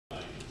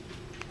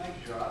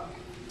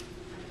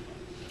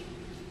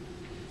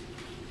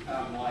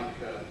I'm like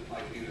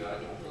you, I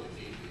don't really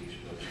need these,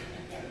 but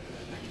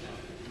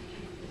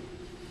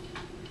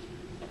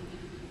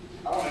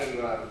I want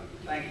to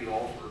thank you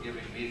all for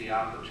giving me the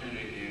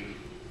opportunity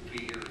to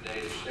be here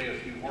today to say a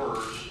few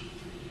words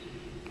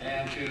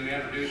and to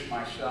introduce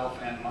myself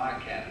and my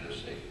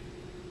candidacy.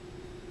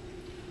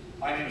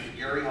 My name is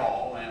Garry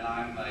Hall, and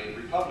I'm a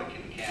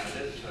Republican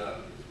candidate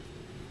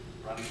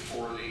running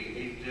for the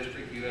 8th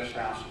District U.S.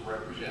 House of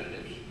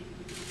Representatives.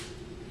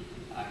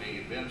 I'm a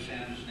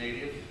Vincennes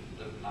native,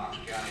 lived in Knox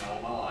County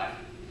all my life.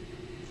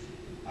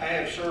 I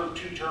have served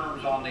 2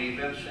 terms on the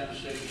Vincennes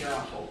City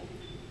Council,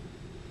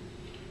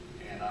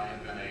 and I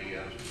have been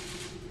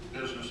a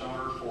business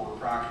owner for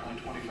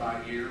approximately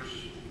 25 years.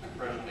 I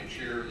presently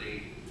chair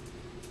the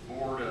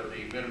board of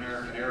the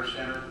Mid-American Air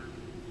Center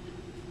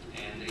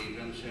and the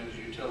Vincennes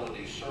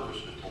Utility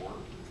Services Board.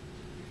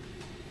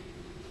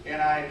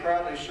 And I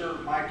proudly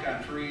served my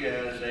country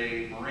as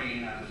a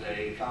Marine, as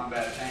a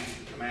combat tank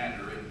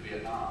commander in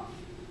Vietnam.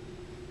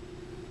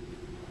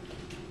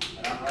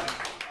 And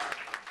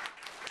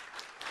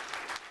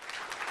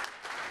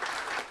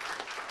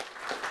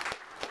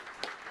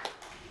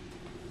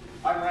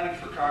I'm running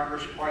for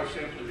Congress quite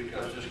simply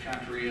because this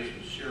country is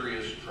in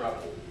serious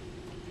trouble.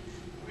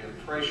 We have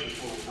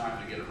precious little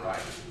time to get it right.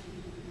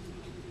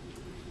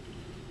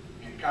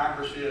 And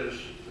Congress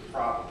is the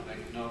problem,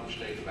 make no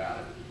mistake about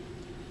it.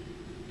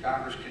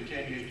 Congress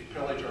continues to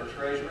pillage our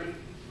treasury.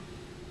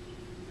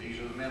 These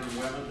are the men and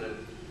women that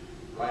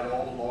write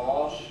all the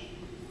laws,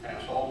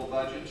 pass all the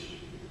budgets,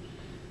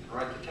 and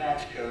write the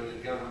tax code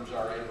that governs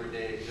our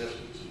everyday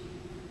existence.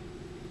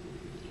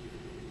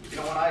 You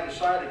know, when I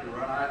decided to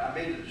run, I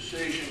made the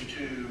decision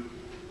to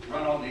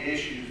run on the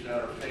issues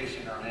that are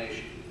facing our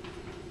nation,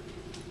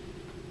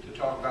 to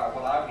talk about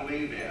what I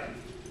believe in,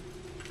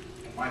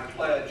 and my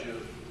pledge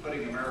of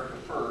putting America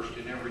first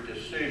in every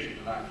decision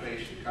that I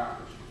face in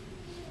Congress.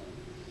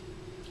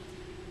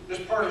 This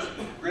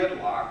partisan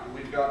gridlock that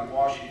we've got in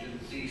Washington,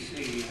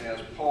 D.C. has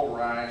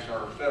polarized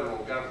our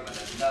federal government,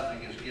 and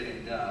nothing is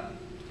getting done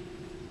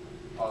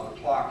while the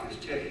clock is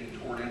ticking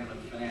toward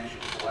imminent financial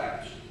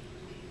collapse.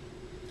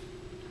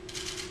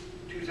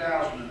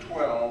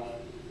 2012,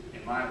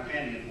 in my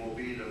opinion, will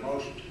be the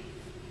most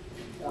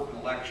important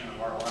election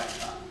of our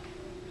lifetime.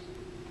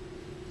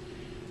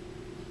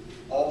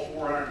 All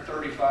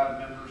 435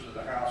 members of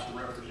the House of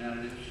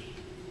Representatives,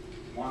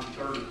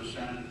 1/3 of the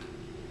Senate,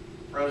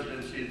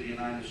 Presidency of the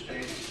United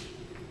States,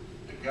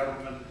 the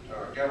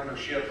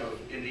governorship of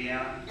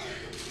Indiana,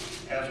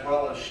 as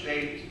well as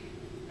state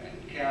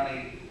and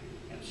county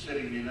and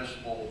city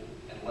municipal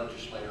and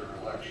legislative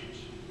elections.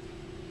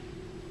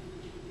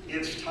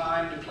 It's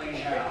time to clean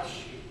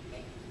house,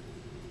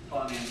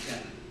 pun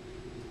intended.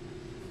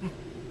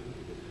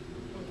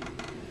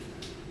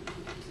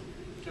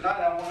 Tonight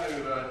I want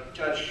to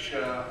touch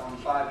on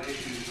 5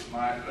 issues of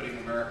my Putting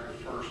America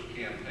First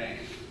campaign.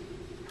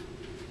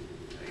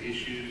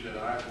 Issues that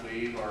I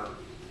believe are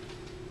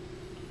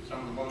some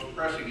of the most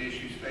pressing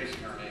issues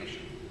facing our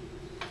nation.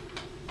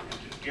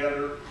 And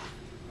together,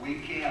 we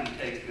can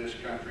take this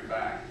country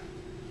back.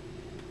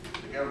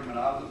 The government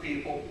of the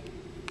people,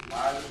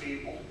 by the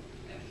people,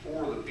 and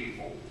for the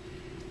people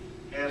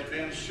has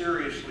been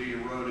seriously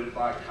eroded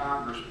by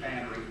Congress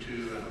pandering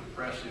to an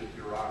oppressive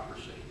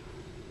bureaucracy.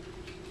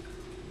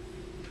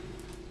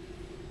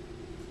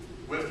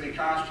 With the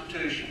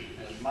Constitution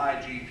as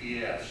my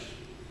GPS,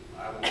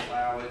 I will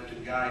allow it to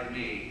guide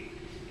me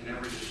in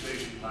every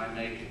decision that I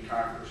make in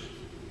Congress.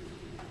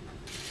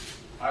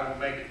 I will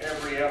make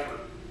every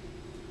effort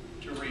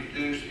to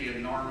reduce the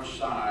enormous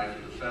size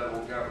of the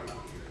federal government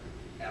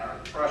and our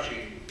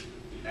crushing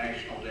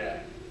national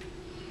debt.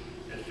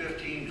 At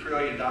 $15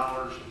 trillion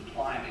and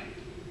climbing,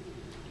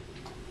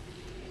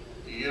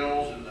 the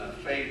ills and the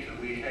fate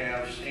that we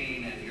have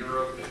seen in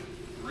Europe and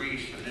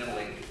Greece and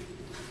Italy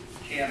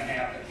can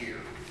happen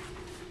here.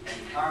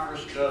 And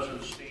Congress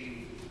doesn't seem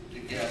to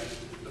get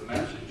the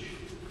message,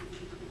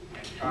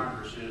 and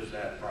Congress is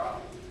that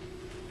problem.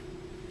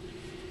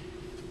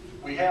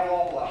 We have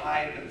all the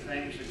hype and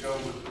things that go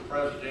with the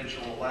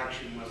presidential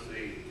election, with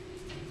the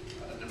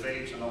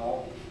debates and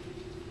all,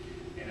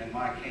 and in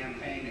my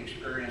campaign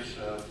experience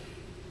of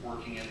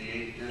working in the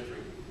 8th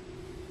District,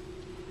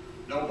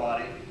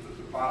 nobody, with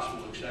the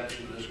possible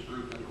exception of this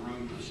group in the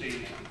room this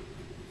evening,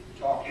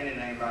 talk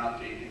anything about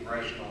the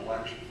congressional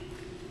election.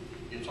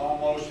 It's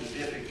almost as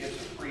if it gets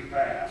a free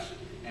pass.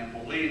 And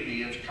believe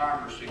me, it's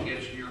Congress that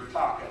gets in your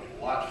pocket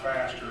a lot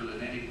faster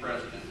than any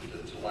president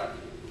that's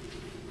elected.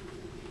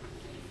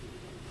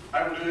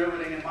 I will do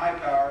everything in my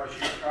power as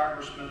your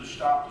congressman to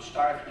stop the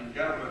stifling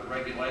government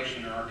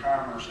regulation in our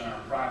commerce and our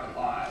private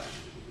lives.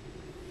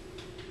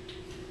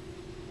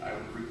 I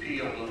would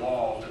repeal the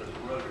laws that have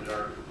eroded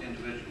our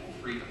individual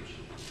freedoms.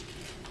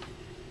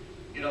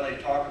 You know, they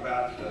talk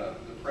about the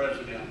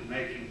president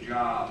making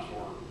jobs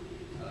or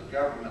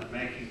government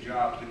making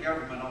jobs. The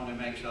government only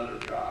makes other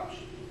jobs.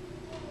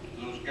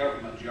 Those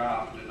government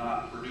jobs do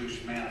not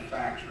produce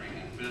manufacturing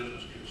and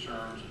business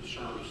concerns and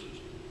services.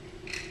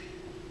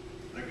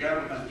 The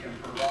government can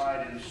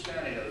provide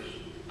incentives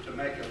to to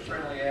make a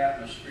friendly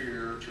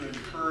atmosphere, to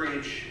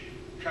encourage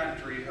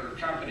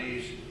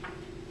companies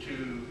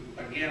to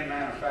again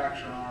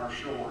manufacture on our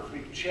shores.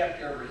 We check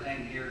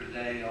everything here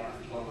today on our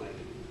clothing.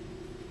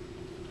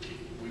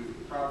 We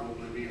would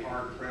probably be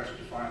hard pressed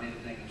to find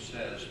anything that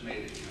says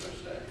made in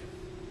USA.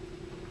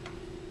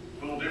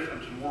 A little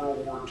different in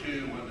World War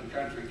II when the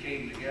country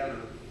came together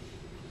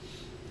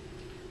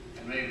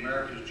and made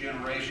America's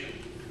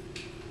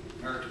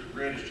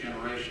greatest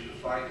generation to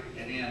fight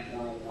and end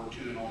World War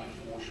II in only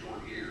 4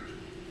 short years.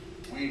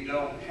 We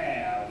don't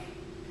have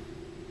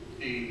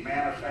the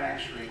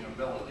manufacturing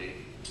ability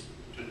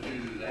to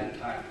do that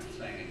type of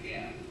thing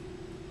again,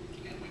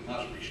 and we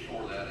must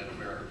restore that in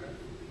America.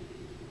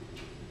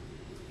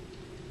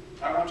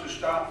 I want to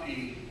stop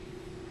the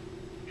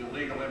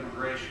illegal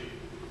immigration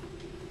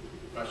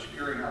by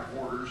securing our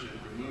borders and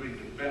removing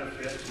the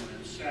benefits and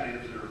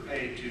incentives that are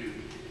paid to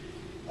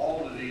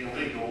all of the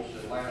illegals.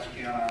 At last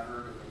count, I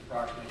heard of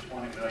approximately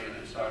 20 million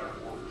inside our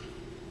borders.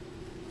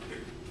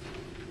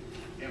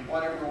 And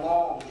whatever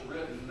law was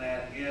written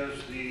that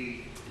gives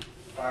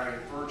by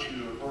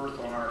virtue of birth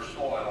on our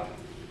soil,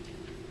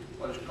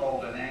 what is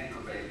called an anchor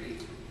baby,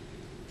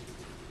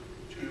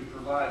 to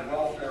provide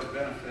welfare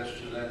benefits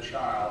to that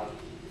child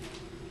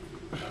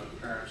of the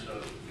parents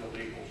of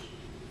illegals.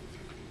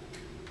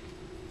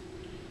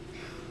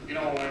 You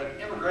know,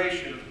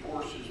 immigration, of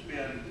course, has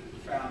been the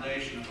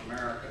foundation of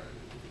America.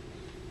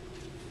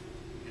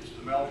 It's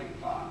the melting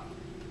pot.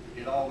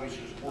 It always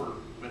has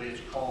worked, but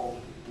it's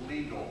called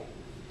legal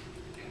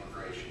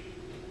immigration.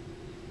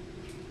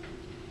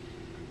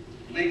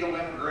 Legal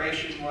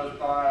immigration was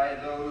by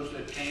those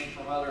that came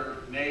from other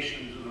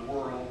nations of the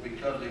world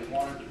because they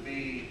wanted to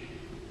be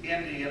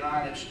in the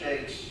United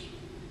States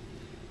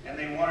and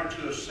they wanted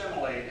to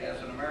assimilate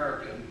as an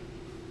American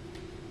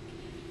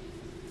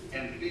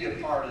and be a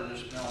part of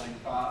this melting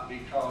pot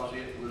because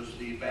it was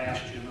the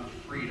bastion of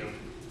freedom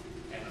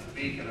and a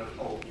beacon of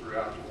hope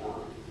throughout the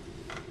world.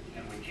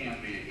 And we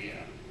can be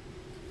again.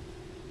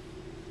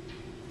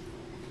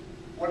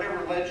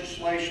 Whatever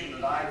legislation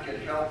that I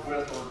could help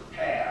with or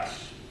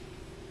pass,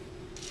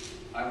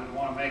 I would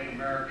want to make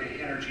America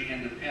energy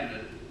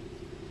independent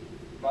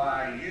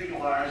by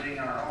utilizing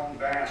our own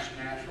vast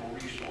natural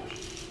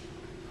resources.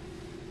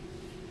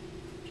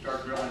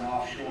 Start drilling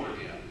offshore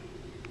again.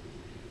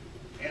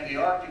 And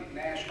the Arctic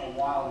National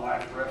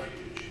Wildlife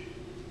Refuge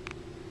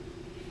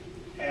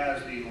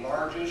has the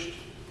largest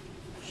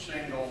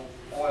single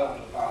oil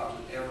deposit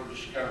ever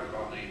discovered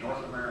on the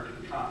North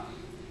American continent,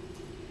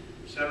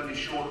 70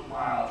 short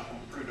miles from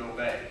Prudhoe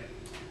Bay.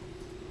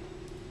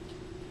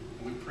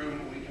 We've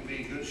proven we can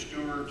be good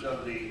stewards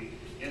of the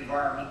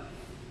environment,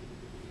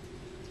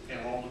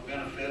 have all the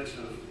benefits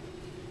of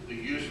the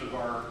use of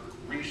our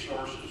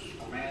resources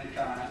for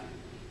mankind,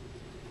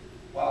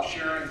 while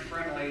sharing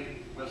friendly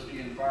with the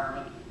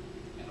environment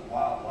and the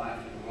wildlife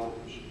and the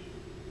wilderness.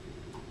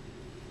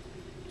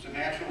 It's a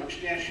natural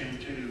extension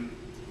to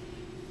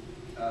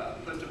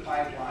put the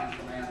pipeline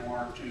from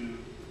Anwar to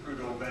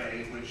Prudhoe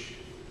Bay, which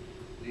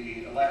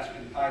the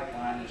Alaskan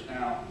pipeline is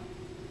now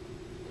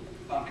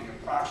pumping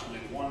approximately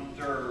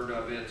 1/3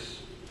 of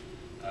its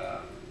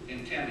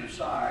intended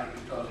size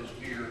because it's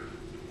near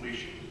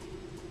completion.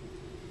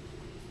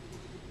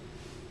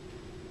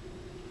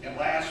 And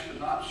last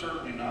but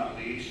certainly not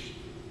least,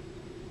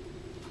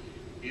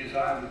 is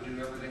I would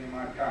do everything in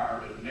my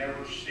power to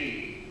never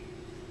see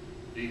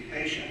the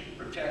Patient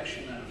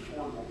Protection and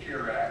Affordable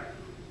Care Act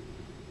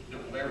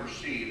that will ever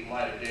see the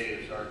light of day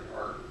as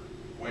our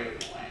way of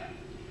the land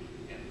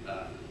in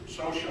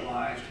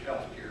socialized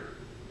health care.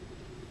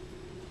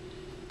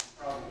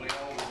 Probably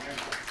all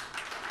remember.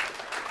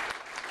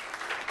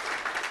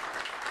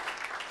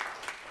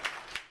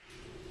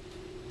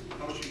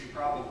 Most of you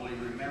probably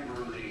remember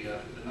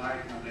the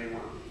night when they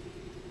were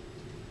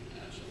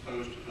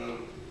supposed to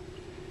vote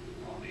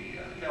on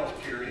the health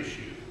care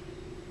issue.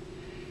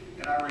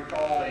 And I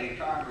recall a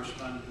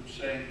congressman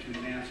saying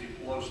to Nancy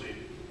Pelosi,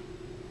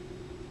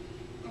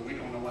 but we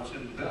don't know what's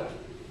in the bill.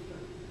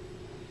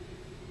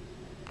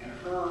 And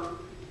her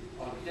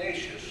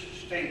audacious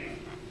statement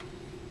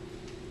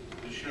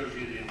shows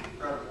you the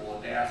incredible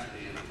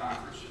audacity of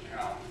Congress and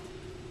how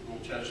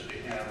little touch they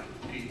have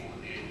with the people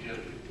in the 8th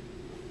District.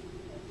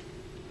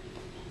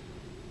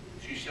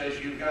 She says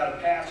you've got to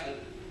pass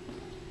it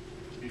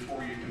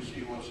before you can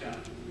see what's in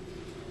it.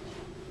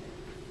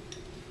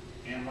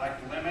 And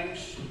like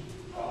lemmings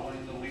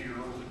following the leader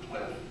over the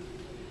cliff,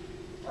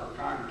 our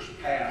Congress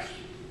passed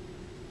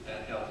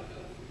that health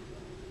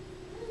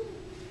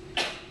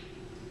bill.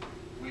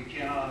 We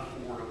cannot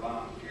afford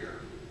Obamacare.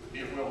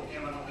 It will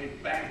imminently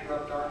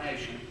bankrupt our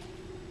nation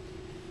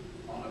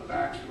on the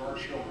backs of our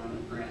children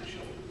and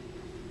grandchildren.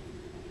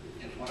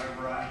 And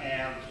whatever I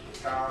have is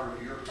the power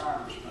of your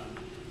congressman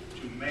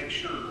to make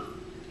sure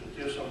that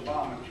this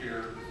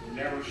Obamacare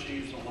never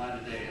sees the light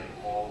of day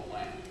in the law of the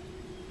land.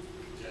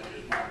 That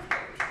is my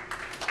pledge.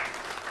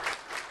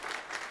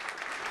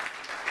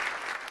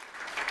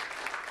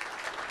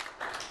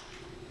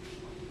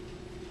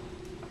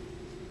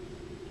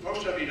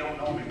 Most of you don't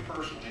know me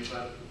personally,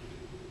 but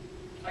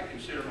I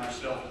consider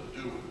myself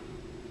a doer.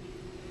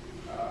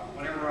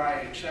 Whenever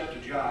I accept a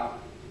job,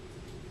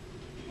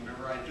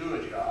 whenever I do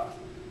a job,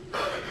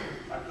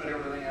 I put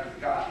everything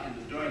I've got into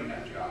doing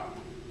that job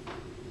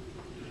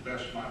to the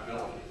best of my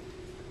ability.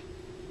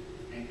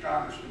 And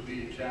Congress would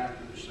be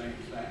exactly the same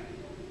thing.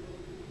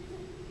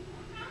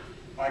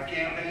 My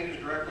campaign is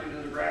directly to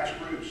the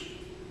grassroots,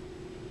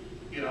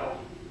 you know,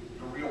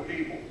 the real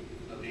people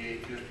of the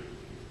 8th District.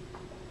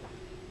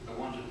 The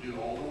ones that do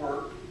all the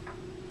work,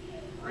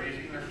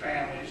 raising their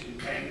families and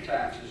paying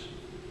taxes.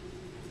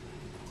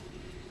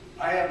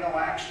 I have no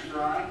axe to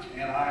grind,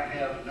 and I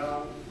have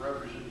no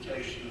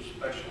representation of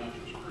special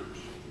interest groups,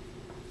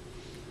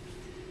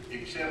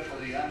 except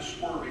for the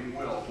unswerving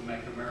will to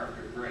make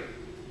America great.